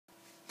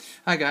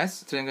Hi guys,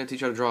 today I'm going to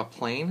teach you how to draw a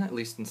plane, at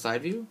least in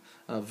side view.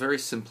 A very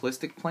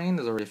simplistic plane.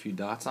 There's already a few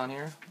dots on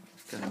here.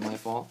 Kind of my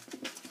fault.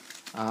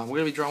 We're going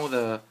to be drawing with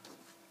a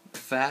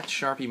fat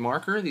Sharpie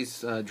marker.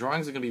 These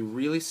drawings are going to be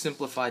really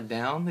simplified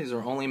down. These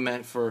are only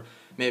meant for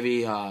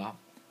maybe the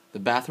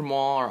bathroom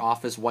wall or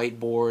office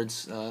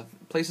whiteboards,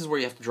 places where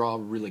you have to draw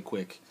really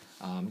quick.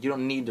 You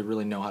don't need to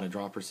really know how to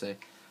draw per se,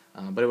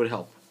 but it would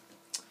help.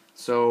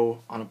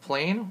 So on a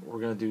plane, I'm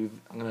going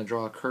to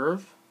draw a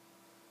curve.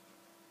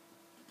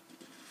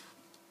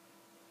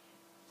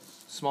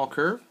 Small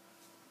curve,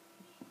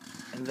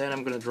 and then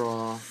I'm going to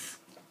draw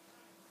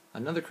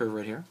another curve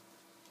right here.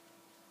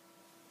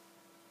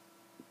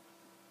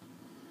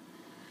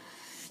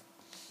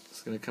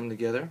 It's going to come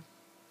together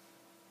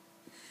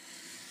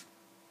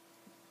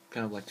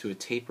kind of like to a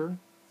taper.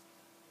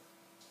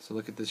 So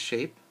look at this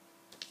shape.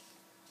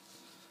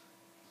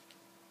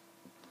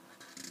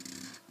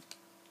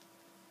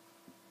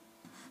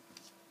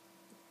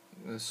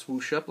 I'm going to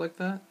swoosh up like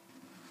that.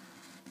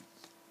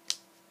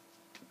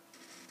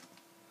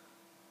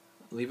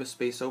 Leave a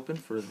space open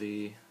for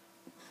the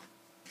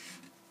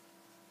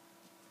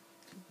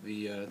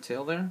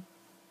tail there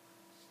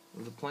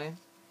of the plane.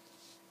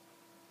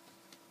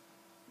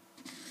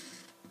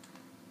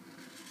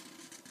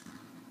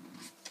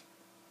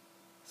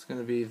 It's going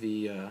to be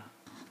the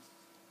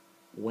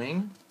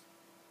wing.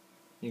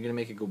 You're going to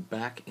make it go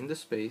back into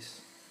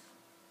space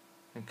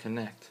and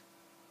connect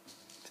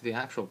to the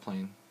actual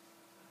plane.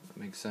 That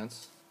makes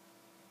sense.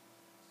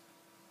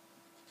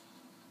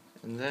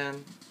 And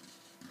then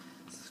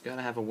it's got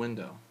to have a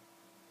window.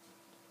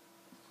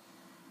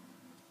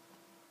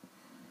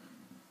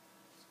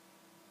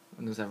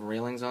 Windows have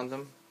railings on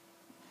them.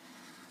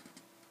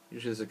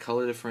 Usually there's a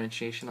color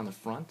differentiation on the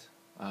front,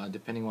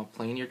 depending on what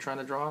plane you're trying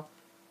to draw.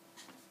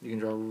 You can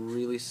draw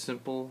really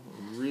simple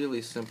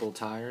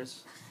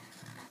tires,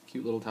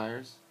 cute little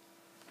tires.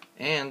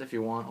 And if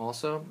you want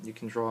also, you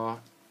can draw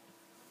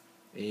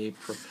a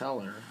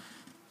propeller.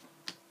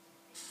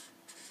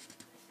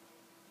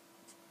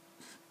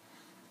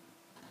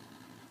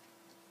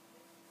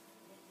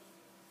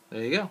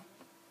 There you go.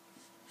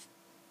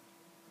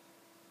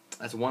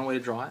 That's one way to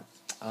draw it.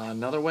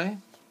 Another way,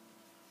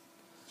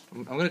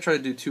 I'm going to try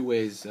to do two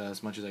ways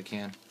as much as I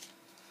can.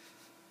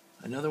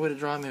 Another way to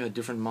draw maybe a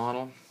different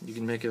model. You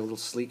can make it a little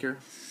sleeker.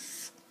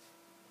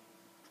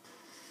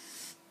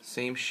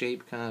 Same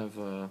shape, kind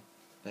of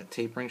that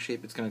tapering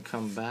shape. It's going to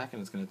come back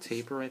and it's going to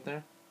taper right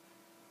there.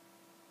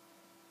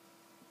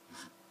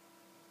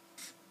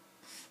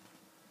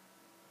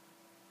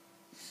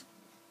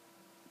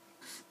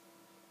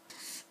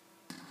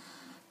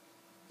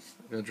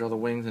 I'm going to draw the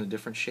wings in a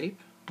different shape,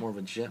 more of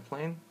a jet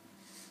plane.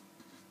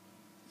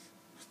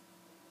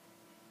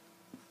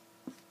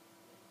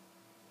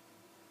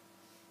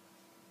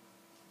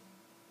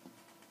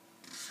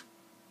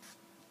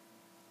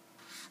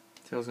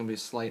 Tail's going to be a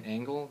slight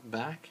angle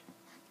back.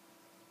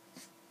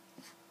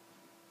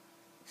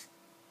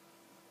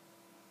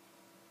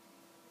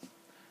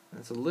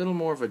 It's a little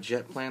more of a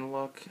jet plane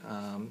look.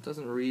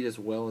 Doesn't read as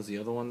well as the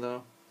other one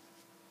though.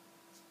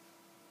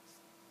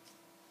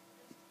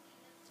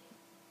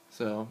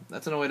 So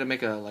that's another way to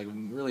make a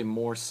really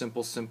more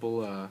simple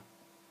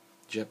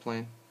jet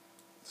plane.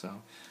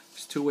 So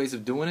there's two ways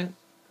of doing it.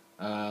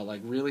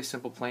 Like really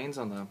simple planes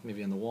on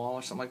maybe on the wall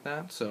or something like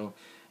that. So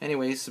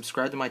anyways,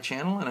 subscribe to my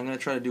channel, and I'm going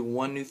to try to do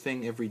one new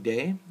thing every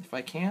day if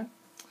I can.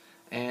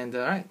 And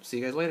alright, see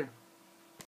you guys later.